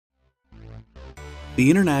The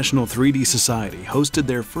International 3D Society hosted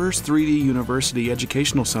their first 3D University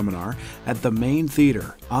educational seminar at the Main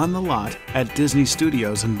Theater on the lot at Disney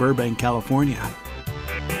Studios in Burbank, California.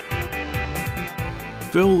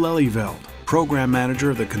 Phil Lelyveld, Program Manager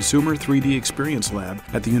of the Consumer 3D Experience Lab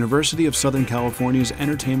at the University of Southern California's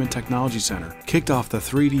Entertainment Technology Center, kicked off the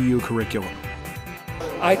 3DU curriculum.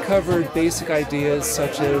 I covered basic ideas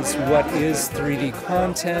such as what is 3D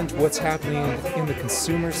content, what's happening in the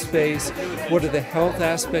consumer space, what are the health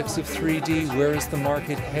aspects of 3D, where is the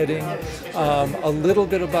market heading, a little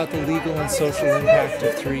bit about the legal and social impact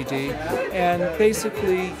of 3D, and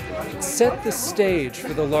basically set the stage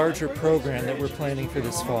for the larger program that we're planning for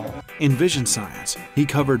this fall. In Vision Science, he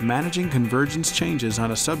covered managing convergence changes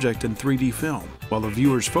on a subject in 3D film, while the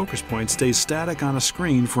viewer's focus point stays static on a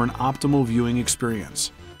screen for an optimal viewing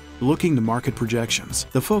experience. Looking to market projections,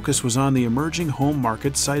 the focus was on the emerging home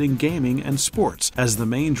market, citing gaming and sports as the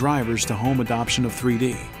main drivers to home adoption of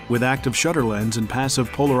 3D, with active shutter lens and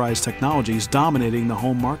passive polarized technologies dominating the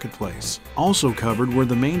home marketplace. Also covered were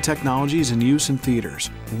the main technologies in use in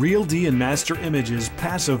theaters: Real D and Master Image's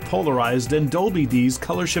passive polarized and Dolby D's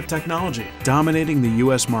color shift technology, dominating the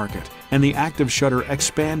US market, and the active shutter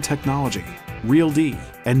expand technology, Real D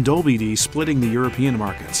and Dolby D splitting the European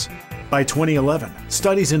markets. By 2011,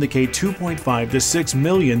 studies indicate 2.5 to 6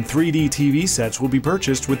 million 3D TV sets will be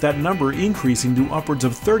purchased, with that number increasing to upwards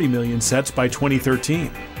of 30 million sets by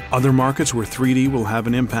 2013. Other markets where 3D will have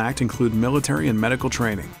an impact include military and medical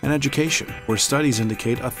training, and education, where studies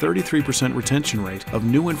indicate a 33% retention rate of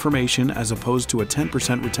new information as opposed to a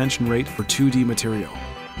 10% retention rate for 2D material.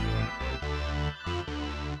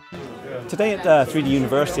 Today at 3D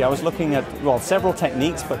University, I was looking at, several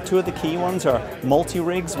techniques, but two of the key ones are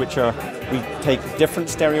multi-rigs, which are, we take different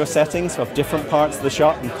stereo settings of different parts of the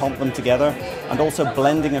shot and comp them together, and also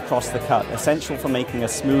blending across the cut, essential for making a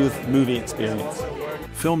smooth movie experience.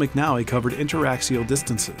 Phil McNally covered interaxial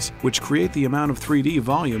distances, which create the amount of 3D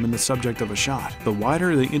volume in the subject of a shot. The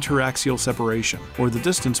wider the interaxial separation, or the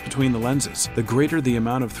distance between the lenses, the greater the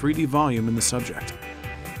amount of 3D volume in the subject.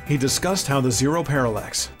 He discussed how the zero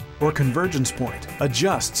parallax, or convergence point,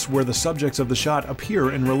 adjusts where the subjects of the shot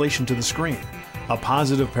appear in relation to the screen. A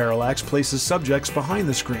positive parallax places subjects behind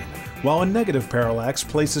the screen, while a negative parallax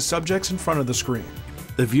places subjects in front of the screen.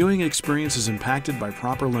 The viewing experience is impacted by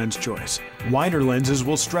proper lens choice. Wider lenses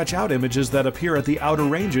will stretch out images that appear at the outer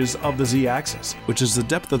ranges of the z-axis, which is the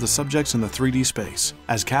depth of the subjects in the 3D space.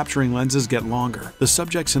 As capturing lenses get longer, the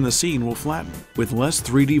subjects in the scene will flatten, with less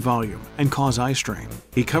 3D volume, and cause eye strain.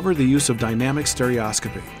 He covered the use of dynamic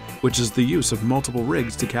stereoscopy, which is the use of multiple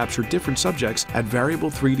rigs to capture different subjects at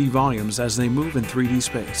variable 3D volumes as they move in 3D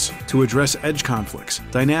space. To address edge conflicts,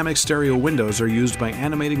 dynamic stereo windows are used by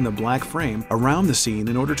animating the black frame around the scene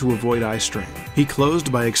in order to avoid eye strain. He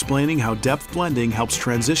closed by explaining how depth blending helps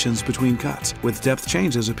transitions between cuts, with depth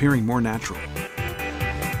changes appearing more natural.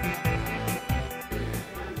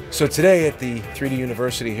 So today at the 3D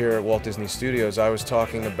University here at Walt Disney Studios, I was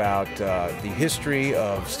talking about the history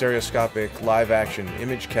of stereoscopic live-action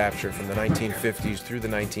image capture from the 1950s through the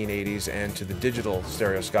 1980s and to the digital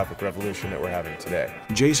stereoscopic revolution that we're having today.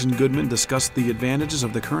 Jason Goodman discussed the advantages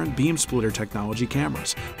of the current beam splitter technology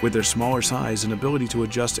cameras, with their smaller size and ability to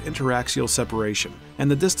adjust interaxial separation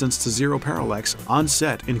and the distance to zero parallax on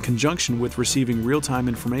set in conjunction with receiving real-time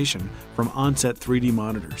information from on-set 3D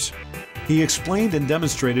monitors. He explained and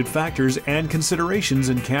demonstrated factors and considerations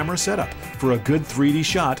in camera setup for a good 3D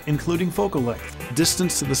shot, including focal length,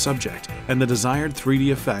 distance to the subject, and the desired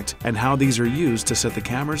 3D effect, and how these are used to set the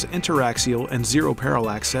camera's interaxial and zero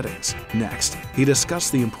parallax settings. Next, he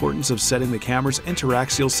discussed the importance of setting the camera's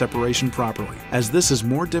interaxial separation properly, as this is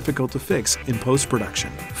more difficult to fix in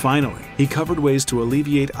post-production. Finally, he covered ways to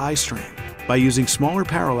alleviate eye strain by using smaller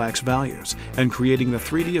parallax values and creating the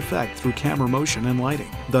 3D effect through camera motion and lighting,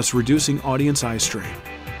 thus reducing audience eye strain.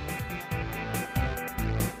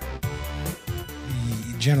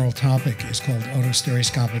 The general topic is called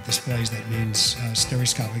autostereoscopic displays. That means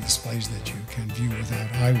stereoscopic displays that you can view without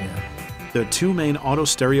eyewear. The two main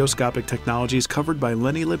autostereoscopic technologies covered by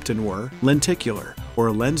Lenny Lipton were lenticular, or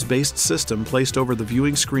a lens-based system placed over the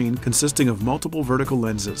viewing screen consisting of multiple vertical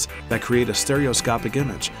lenses that create a stereoscopic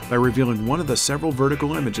image by revealing one of the several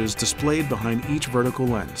vertical images displayed behind each vertical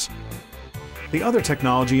lens. The other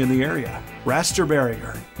technology in the area, raster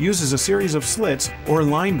barrier, uses a series of slits or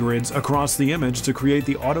line grids across the image to create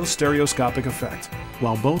the autostereoscopic effect.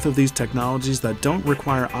 While both of these technologies that don't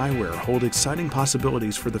require eyewear hold exciting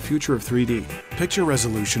possibilities for the future of 3D, picture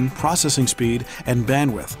resolution, processing speed, and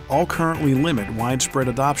bandwidth all currently limit widespread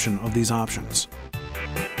adoption of these options.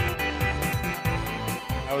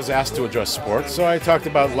 I was asked to address sports, so I talked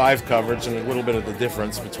about live coverage and a little bit of the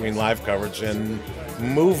difference between live coverage and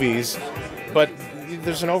movies. But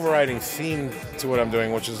there's an overriding theme to what I'm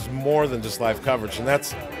doing, which is more than just live coverage, and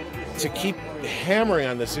that's to keep hammering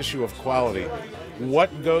on this issue of quality.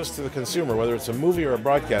 What goes to the consumer, whether it's a movie or a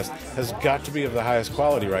broadcast, has got to be of the highest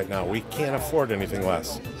quality right now. We can't afford anything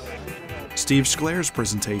less. Steve Sclair's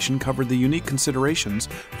presentation covered the unique considerations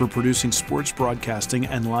for producing sports broadcasting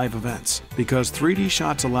and live events. Because 3D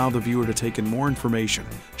shots allow the viewer to take in more information,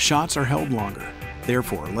 shots are held longer.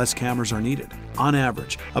 Therefore, less cameras are needed. On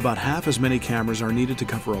average, about half as many cameras are needed to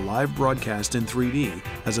cover a live broadcast in 3D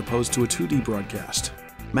as opposed to a 2D broadcast.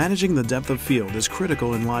 Managing the depth of field is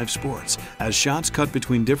critical in live sports, as shots cut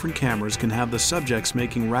between different cameras can have the subjects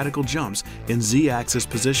making radical jumps in Z-axis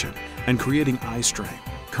position and creating eye strain.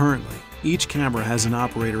 Currently, each camera has an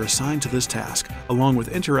operator assigned to this task, along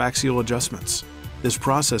with interaxial adjustments. This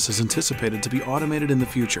process is anticipated to be automated in the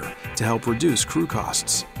future to help reduce crew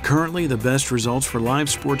costs. Currently, the best results for live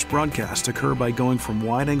sports broadcast occur by going from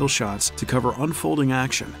wide-angle shots to cover unfolding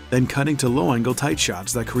action, then cutting to low-angle tight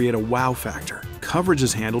shots that create a wow factor. Coverage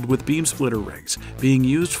is handled with beam splitter rigs, being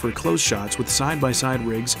used for close shots with side-by-side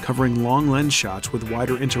rigs covering long lens shots with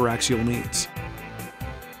wider interaxial needs.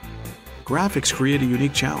 Graphics create a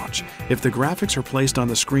unique challenge. If the graphics are placed on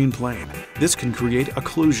the screen plane, this can create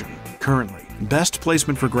occlusion. Currently, best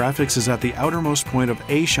placement for graphics is at the outermost point of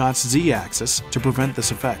a shot's Z-axis to prevent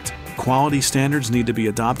this effect. Quality standards need to be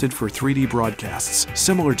adopted for 3D broadcasts,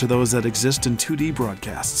 similar to those that exist in 2D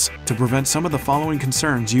broadcasts, to prevent some of the following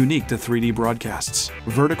concerns unique to 3D broadcasts: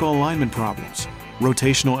 vertical alignment problems,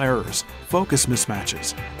 rotational errors, focus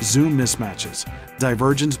mismatches, zoom mismatches,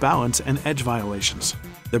 divergence balance, and edge violations.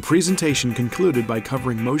 The presentation concluded by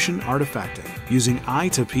covering motion artifacting, using I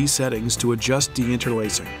to P settings to adjust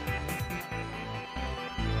deinterlacing.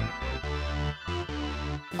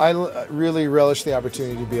 I really relish the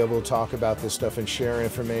opportunity to be able to talk about this stuff and share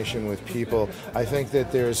information with people. I think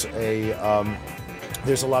that there's a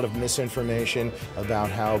lot of misinformation about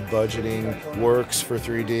how budgeting works for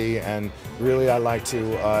 3D, and really I like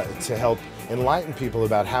to help enlighten people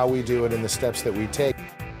about how we do it and the steps that we take.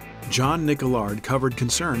 John Nicolard covered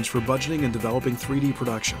concerns for budgeting and developing 3D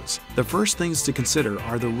productions. The first things to consider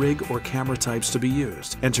are the rig or camera types to be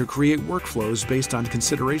used, and to create workflows based on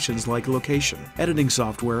considerations like location, editing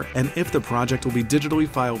software, and if the project will be digitally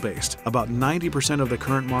file-based, about 90% of the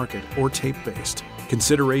current market, or tape-based.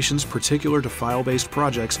 Considerations particular to file-based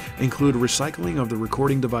projects include recycling of the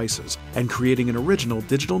recording devices and creating an original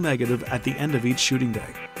digital negative at the end of each shooting day.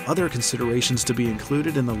 Other considerations to be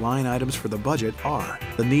included in the line items for the budget are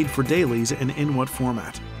the need for dailies and in what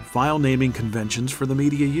format, file naming conventions for the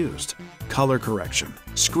media used, color correction,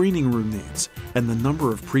 screening room needs, and the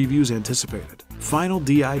number of previews anticipated. Final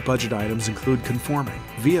DI budget items include conforming,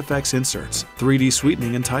 VFX inserts, 3D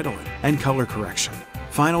sweetening and titling, and color correction.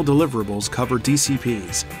 Final deliverables cover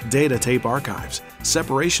DCPs, data tape archives,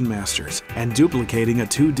 separation masters, and duplicating a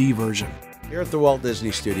 2D version. Here at the Walt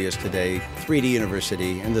Disney Studios today, 3D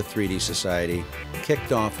University and the 3D Society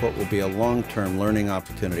kicked off what will be a long-term learning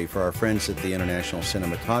opportunity for our friends at the International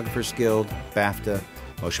Cinematographers Guild, BAFTA,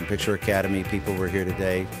 Motion Picture Academy people were here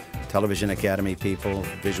today, Television Academy people,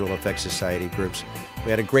 Visual Effects Society groups.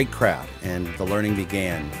 We had a great crowd, and the learning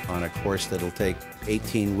began on a course that'll take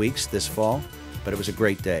 18 weeks this fall, but it was a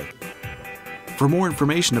great day. For more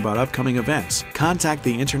information about upcoming events, contact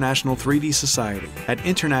the International 3D Society at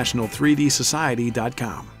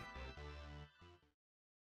international3dsociety.com.